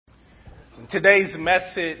Today's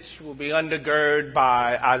message will be undergirded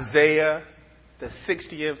by Isaiah, the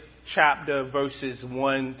 60th chapter, verses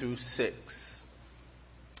 1 through 6.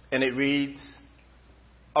 And it reads,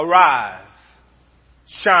 "Arise,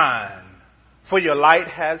 shine, for your light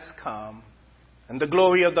has come, and the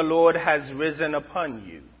glory of the Lord has risen upon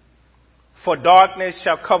you. For darkness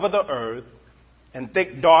shall cover the earth, and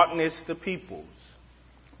thick darkness the peoples.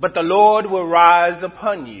 But the Lord will rise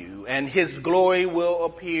upon you, and his glory will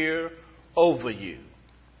appear over you.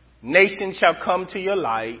 Nations shall come to your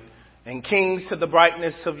light, and kings to the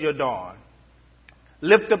brightness of your dawn.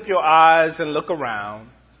 Lift up your eyes and look around.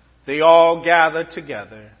 They all gather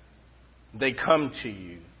together. They come to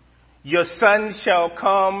you. Your sons shall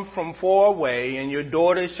come from far away, and your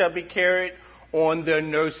daughters shall be carried on their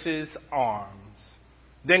nurses' arms.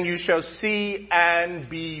 Then you shall see and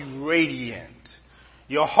be radiant.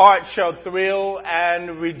 Your heart shall thrill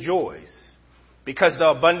and rejoice, because the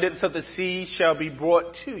abundance of the sea shall be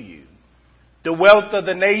brought to you. The wealth of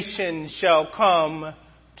the nations shall come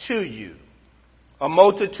to you. A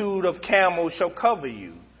multitude of camels shall cover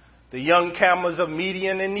you, the young camels of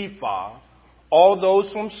Midian and Ephah. All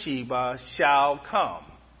those from Sheba shall come.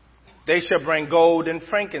 They shall bring gold and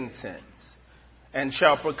frankincense, and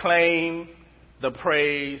shall proclaim the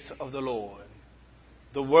praise of the Lord."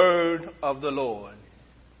 The word of the Lord.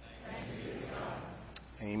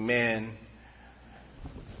 Amen.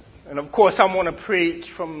 And of course, I want to preach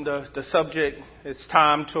from the subject, it's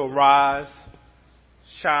time to arise,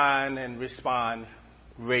 shine, and respond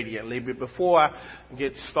radiantly. But before I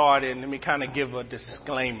get started, let me kind of give a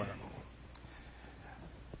disclaimer.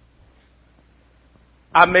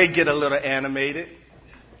 I may get a little animated.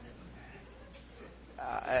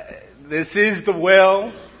 This is the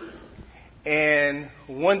well, and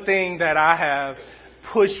one thing that I have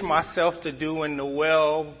pushed myself to do in the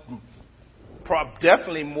well,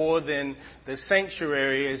 definitely more than the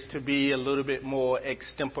sanctuary, is to be a little bit more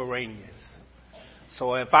extemporaneous.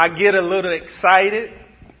 So if I get a little excited,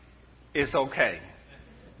 it's okay.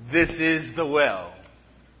 This is the well.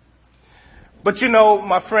 But you know,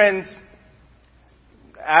 my friends,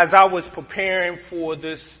 as I was preparing for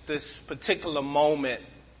this particular moment,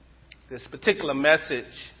 this particular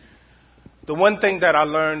message, the one thing that I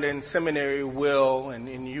learned in seminary, Will,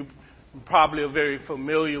 and you probably are very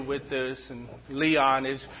familiar with this, and Leon,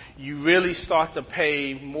 is you really start to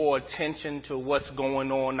pay more attention to what's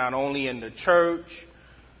going on, not only in the church,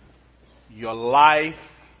 your life,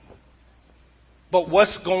 but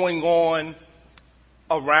what's going on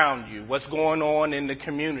around you, what's going on in the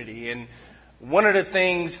community. And one of the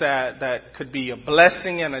things that could be a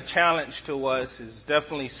blessing and a challenge to us is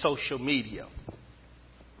definitely social media.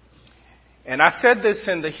 And I said this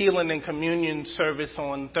in the Healing and Communion service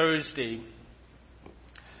on Thursday.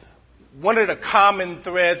 One of the common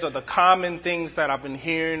threads or the common things that I've been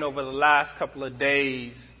hearing over the last couple of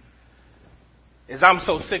days is I'm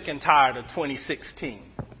so sick and tired of 2016.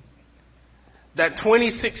 That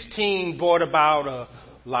 2016 brought about a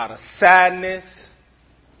lot of sadness,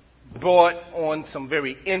 brought on some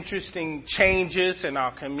very interesting changes in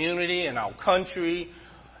our community, in our country,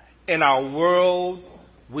 in our world.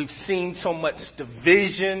 We've seen so much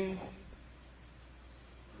division.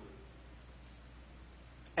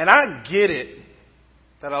 And I get it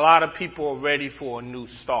that a lot of people are ready for a new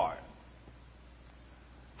start.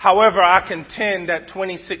 However, I contend that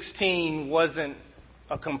 2016 wasn't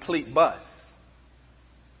a complete bust.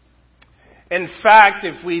 In fact,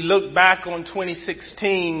 if we look back on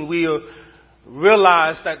 2016, we'll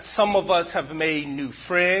realize that some of us have made new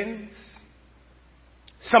friends.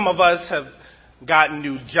 Some of us have gotten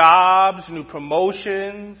new jobs, new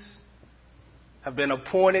promotions, have been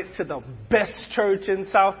appointed to the best church in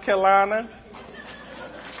South Carolina.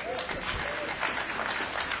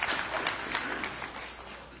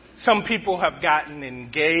 Some people have gotten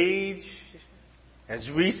engaged as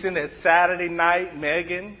recent as Saturday night,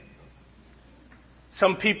 Megan.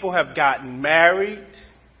 Some people have gotten married.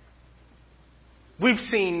 We've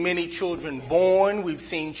seen many children born. We've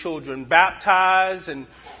seen children baptized, and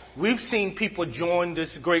we've seen people join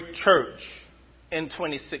this great church in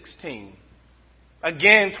 2016.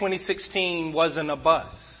 Again, 2016 wasn't a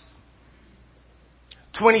bust.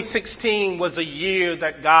 2016 was a year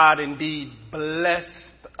that God indeed blessed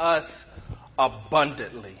us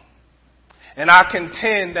abundantly. And I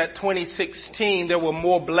contend that 2016, there were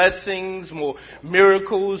more blessings, more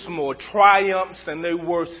miracles, more triumphs than there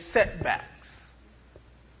were setbacks.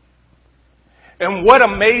 And what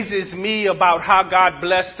amazes me about how God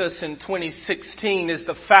blessed us in 2016 is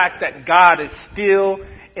the fact that God is still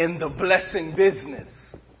in the blessing business.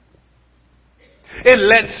 It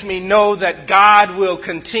lets me know that God will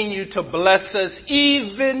continue to bless us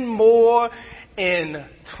even more in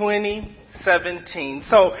 2017.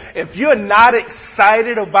 So if you're not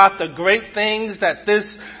excited about the great things that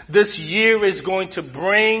this year is going to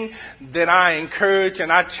bring, then I encourage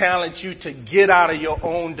and I challenge you to get out of your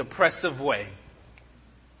own depressive way.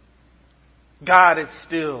 God is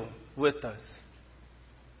still with us.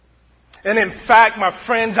 And in fact, my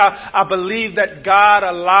friends, I believe that God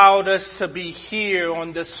allowed us to be here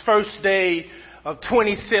on this first day of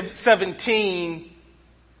 2017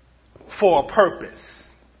 for a purpose.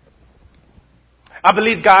 I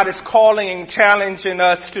believe God is calling and challenging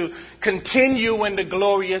us to continue in the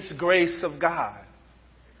glorious grace of God.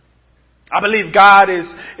 I believe God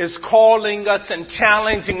is calling us and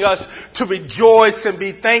challenging us to rejoice and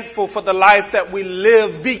be thankful for the life that we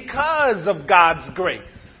live because of God's grace.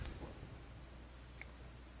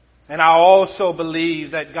 And I also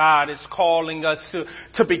believe that God is calling us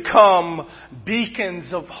to become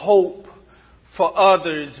beacons of hope for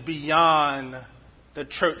others beyond the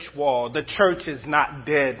church wall. The church is not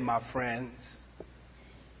dead, my friends.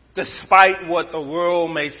 Despite what the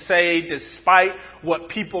world may say, despite what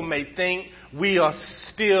people may think, we are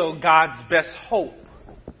still God's best hope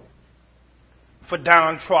for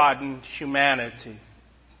downtrodden humanity.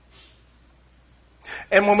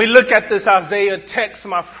 And when we look at this Isaiah text,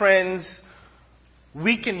 my friends,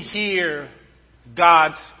 we can hear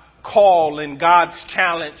God's call and God's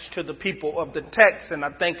challenge to the people of the text, and I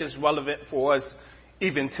think it's relevant for us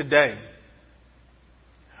even today.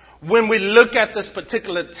 When we look at this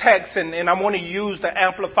particular text, and I want to use the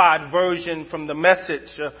Amplified Version from the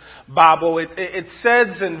Message Bible, it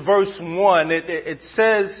says in verse 1, it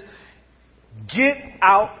says, "Get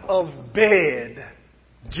out of bed,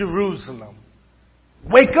 Jerusalem.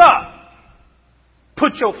 Wake up.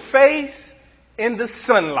 Put your face in the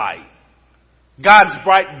sunlight. God's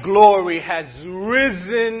bright glory has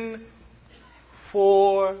risen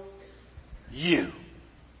for you."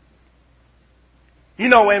 You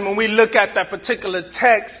know, and when we look at that particular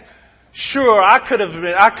text, sure, I could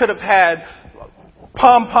have had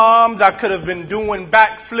pom-poms, I could have been doing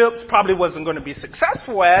backflips, probably wasn't going to be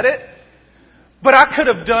successful at it, but I could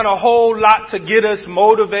have done a whole lot to get us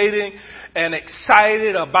motivated and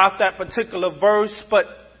excited about that particular verse. But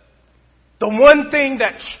the one thing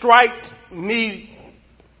that struck me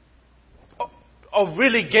or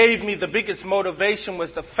really gave me the biggest motivation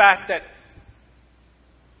was the fact that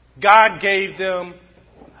God gave them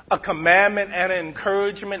a commandment and an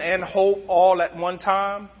encouragement and hope all at one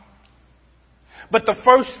time. But the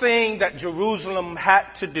first thing that Jerusalem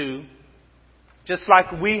had to do, just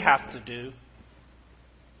like we have to do,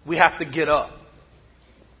 we have to get up.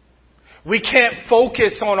 We can't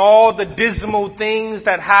focus on all the dismal things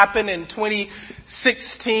that happened in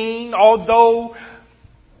 2016, although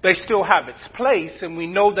they still have its place, and we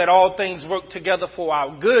know that all things work together for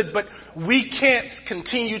our good, but we can't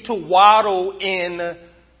continue to waddle in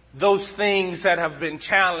those things that have been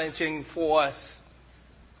challenging for us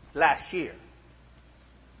last year.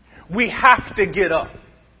 We have to get up.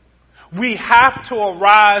 We have to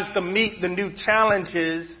arise to meet the new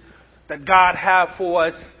challenges that God has for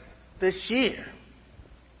us this year.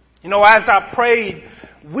 You know, as I prayed,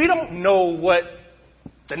 we don't know what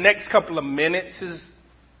the next couple of minutes is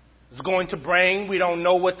going to bring. We don't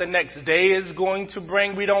know what the next day is going to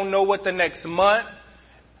bring. We don't know what the next month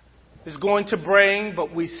is going to bring,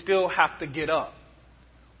 but we still have to get up.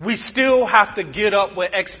 We still have to get up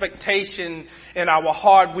with expectation in our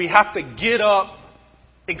heart. We have to get up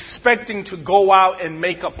expecting to go out and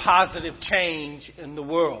make a positive change in the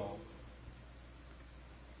world.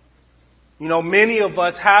 You know, many of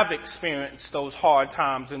us have experienced those hard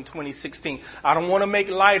times in 2016. I don't want to make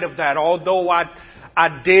light of that. Although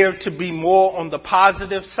I dare to be more on the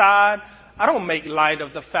positive side, I don't make light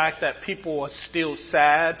of the fact that people are still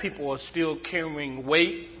sad. People are still carrying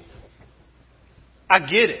weight. I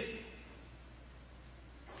get it.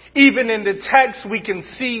 Even in the text, we can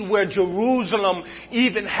see where Jerusalem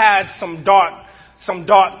even had some dark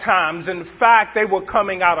times. In fact, they were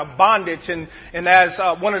coming out of bondage. And as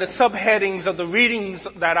one of the subheadings of the readings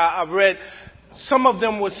that I read, some of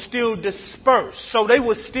them were still dispersed. So they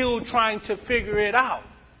were still trying to figure it out.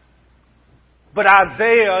 But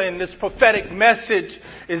Isaiah in this prophetic message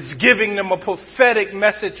is giving them a prophetic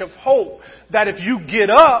message of hope that if you get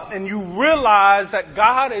up and you realize that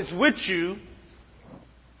God is with you,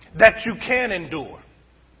 that you can endure,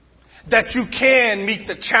 that you can meet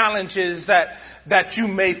the challenges that you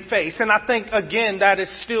may face. And I think, again, that is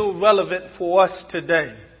still relevant for us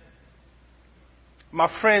today. My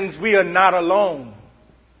friends, we are not alone.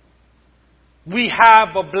 We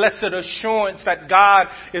have a blessed assurance that God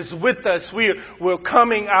is with us. We're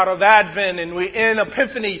coming out of Advent and we're in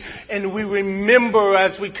Epiphany, and we remember,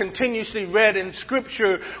 as we continuously read in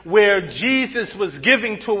Scripture, where Jesus was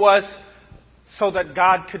giving to us so that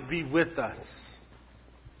God could be with us.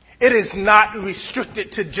 It is not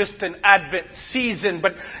restricted to just an Advent season,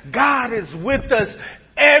 but God is with us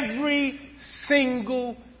every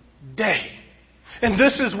single day. And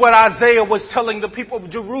this is what Isaiah was telling the people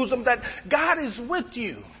of Jerusalem, that God is with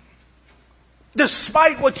you.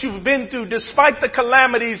 Despite what you've been through, despite the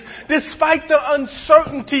calamities, despite the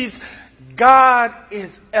uncertainties, God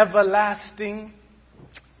is everlasting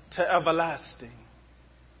to everlasting.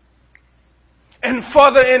 And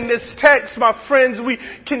further in this text, my friends, we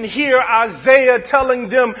can hear Isaiah telling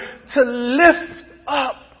them to lift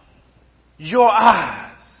up your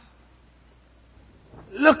eyes.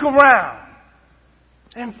 Look around.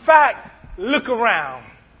 In fact, look around.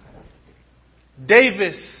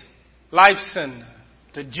 Davis Life Center,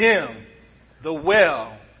 the gym, the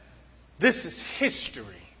well. This is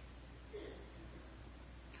history.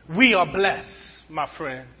 We are blessed, my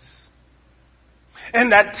friends.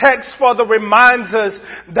 And that text further reminds us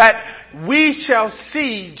that we shall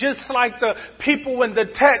see, just like the people in the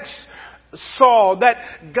text saw,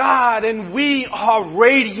 that God and we are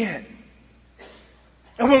radiant.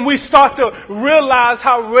 And when we start to realize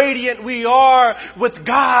how radiant we are with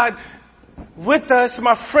God with us,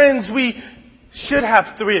 my friends, we should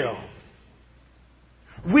have thrill.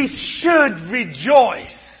 We should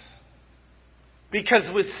rejoice because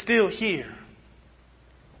we're still here.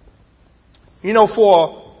 You know,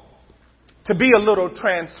 to be a little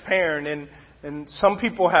transparent, and some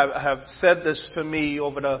people have said this to me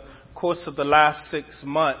over the course of the last 6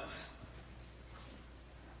 months,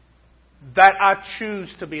 that I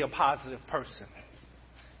choose to be a positive person.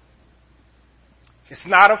 It's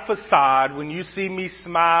not a facade. When you see me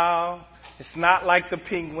smile, it's not like the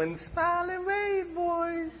penguins, smile and wave,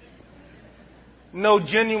 boys. No,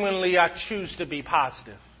 genuinely, I choose to be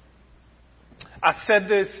positive. I said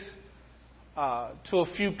this to a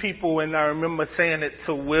few people, and I remember saying it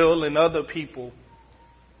to Will and other people,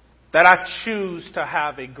 that I choose to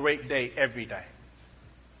have a great day every day.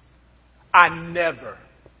 I never,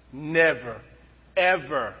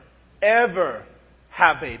 ever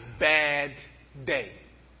have a bad day.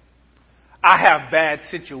 I have bad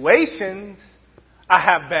situations. I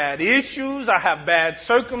have bad issues. I have bad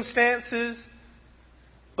circumstances.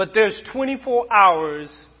 But there's 24 hours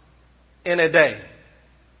in a day.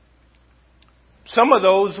 Some of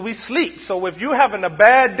those we sleep. So if you're having a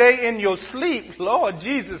bad day in your sleep, Lord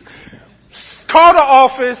Jesus, call the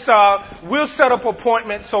office. We'll set up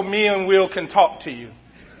appointments so me and Will can talk to you.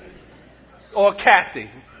 Or Kathy.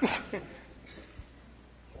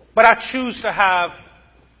 But I choose to have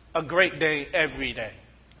a great day every day.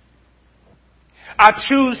 I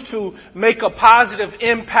choose to make a positive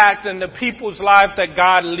impact in the people's life that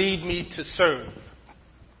God lead me to serve.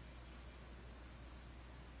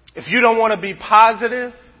 If you don't want to be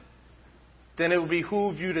positive, then it would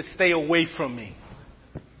behoove you to stay away from me.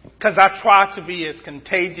 Because I try to be as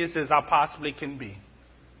contagious as I possibly can be.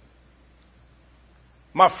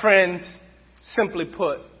 My friends, simply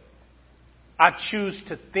put, I choose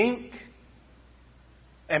to think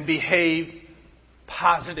and behave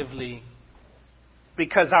positively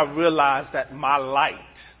because I realize that my light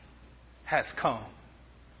has come.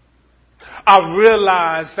 I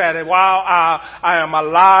realize that while I am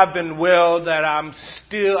alive and well, that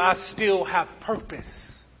I still have purpose.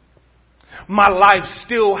 My life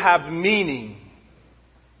still have meaning.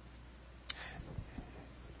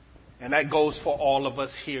 And that goes for all of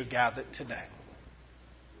us here gathered today.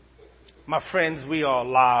 My friends, we are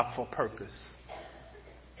alive for purpose.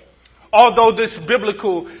 Although this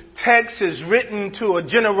biblical text is written to a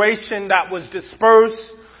generation that was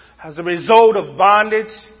dispersed as a result of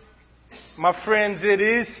bondage, my friends, it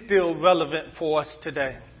is still relevant for us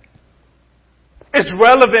today. It's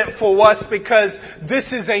relevant for us because this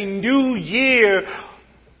is a new year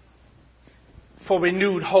for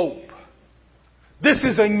renewed hope. This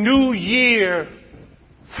is a new year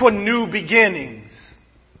for new beginnings.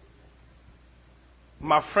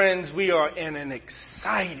 My friends, we are in an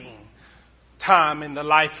exciting time in the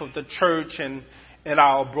life of the church and in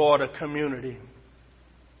our broader community.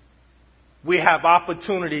 We have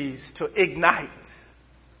opportunities to ignite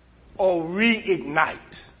or reignite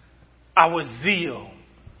our zeal,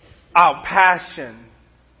 our passion,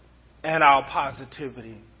 and our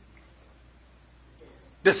positivity.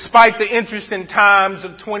 Despite the interesting times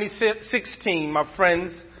of 2016, my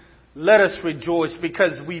friends, let us rejoice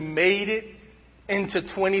because we made it into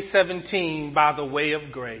 2017 by the way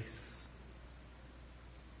of grace.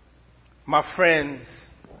 My friends,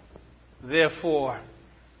 therefore,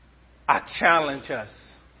 I challenge us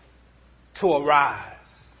to arise,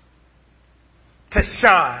 to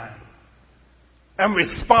shine, and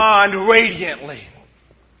respond radiantly.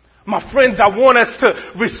 My friends, I want us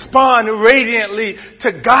to respond radiantly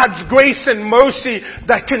to God's grace and mercy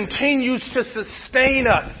that continues to sustain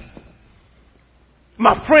us.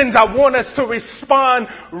 My friends, I want us to respond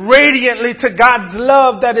radiantly to God's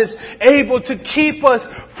love that is able to keep us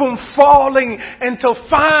from falling and to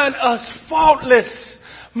find us faultless.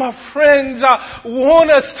 My friends, I want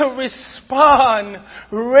us to respond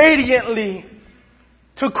radiantly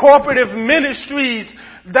to cooperative ministries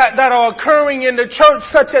that are occurring in the church,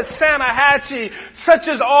 such as Sanahatchee, such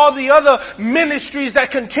as all the other ministries that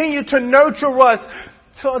continue to nurture us,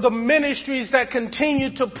 to the ministries that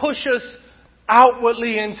continue to push us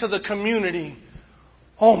outwardly into the community.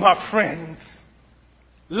 Oh, my friends,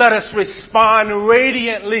 let us respond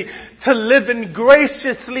radiantly to living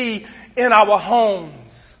graciously in our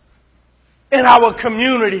homes, in our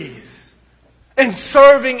communities, and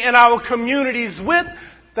serving in our communities with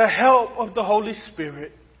the help of the Holy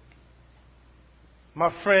Spirit.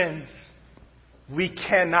 My friends, we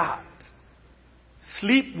cannot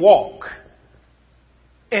sleepwalk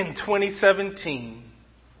in 2017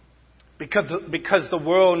 because the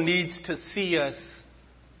world needs to see us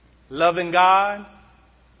loving God,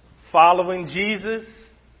 following Jesus,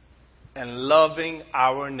 and loving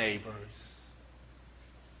our neighbors.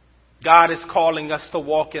 God is calling us to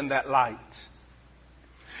walk in that light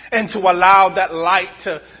and to allow that light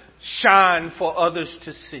to shine for others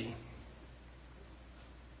to see.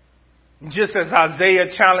 Just as Isaiah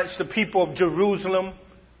challenged the people of Jerusalem,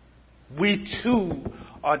 we too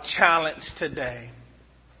are challenged today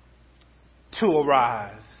to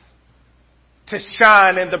arise, to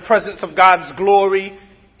shine in the presence of God's glory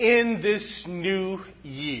in this new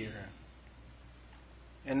year.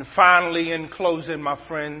 And finally, in closing, my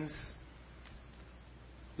friends,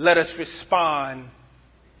 let us respond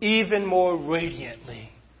even more radiantly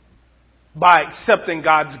by accepting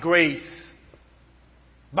God's grace,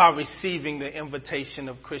 by receiving the invitation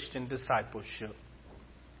of Christian discipleship.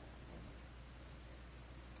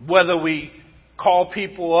 Whether we call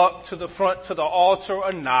people up to the front, to the altar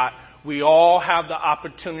or not, we all have the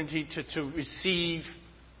opportunity to receive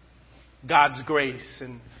God's grace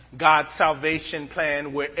and God's salvation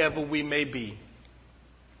plan wherever we may be.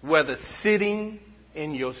 Whether sitting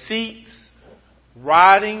in your seats,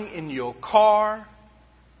 riding in your car,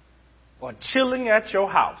 or chilling at your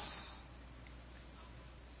house.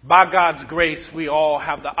 By God's grace, we all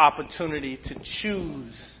have the opportunity to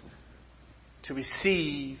choose to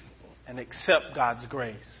receive and accept God's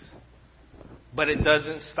grace. But it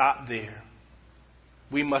doesn't stop there.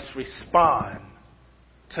 We must respond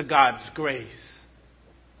to God's grace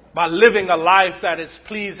by living a life that is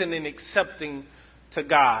pleasing and accepting to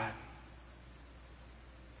God.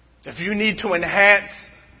 If you need to enhance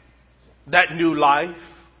that new life,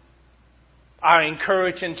 I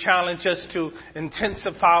encourage and challenge us to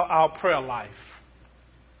intensify our prayer life.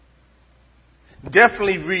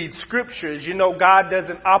 Definitely read scriptures. You know, God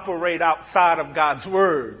doesn't operate outside of God's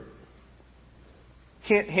word.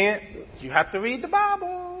 Hint, hint, you have to read the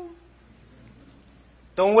Bible.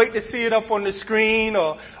 Don't wait to see it up on the screen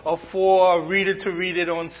or for a reader to read it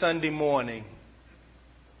on Sunday morning.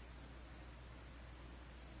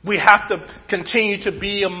 We have to continue to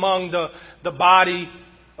be among the body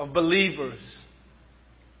of believers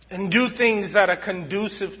and do things that are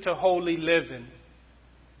conducive to holy living.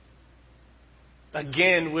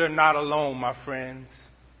 Again, we're not alone, my friends.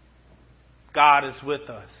 God is with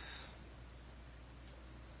us.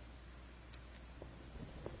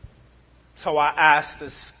 So I ask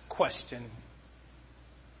this question.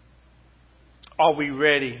 Are we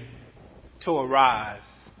ready to arise,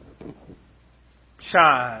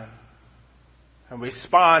 shine, and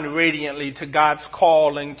respond radiantly to God's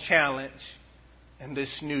call and challenge in this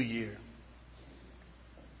new year?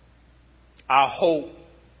 I hope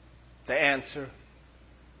the answer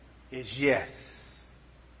is yes.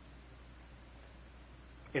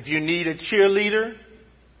 If you need a cheerleader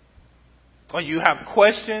or you have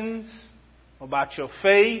questions about your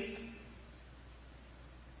faith,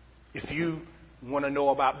 if you want to know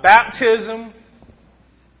about baptism,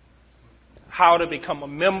 how to become a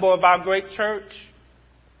member of our great church,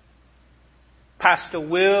 Pastor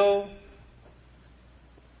Will,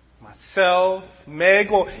 myself,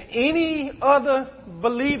 Meg, or any other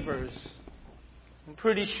believers, I'm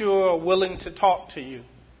pretty sure are willing to talk to you.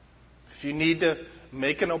 If you need to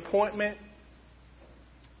make an appointment,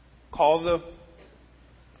 call the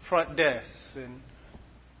front desk and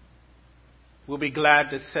we'll be glad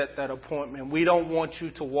to set that appointment. We don't want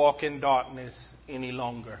you to walk in darkness any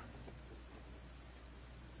longer.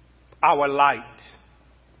 Our light,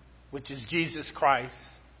 which is Jesus Christ,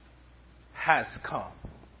 has come.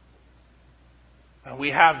 And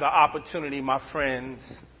we have the opportunity, my friends,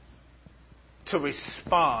 to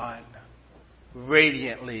respond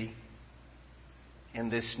radiantly in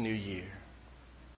this new year.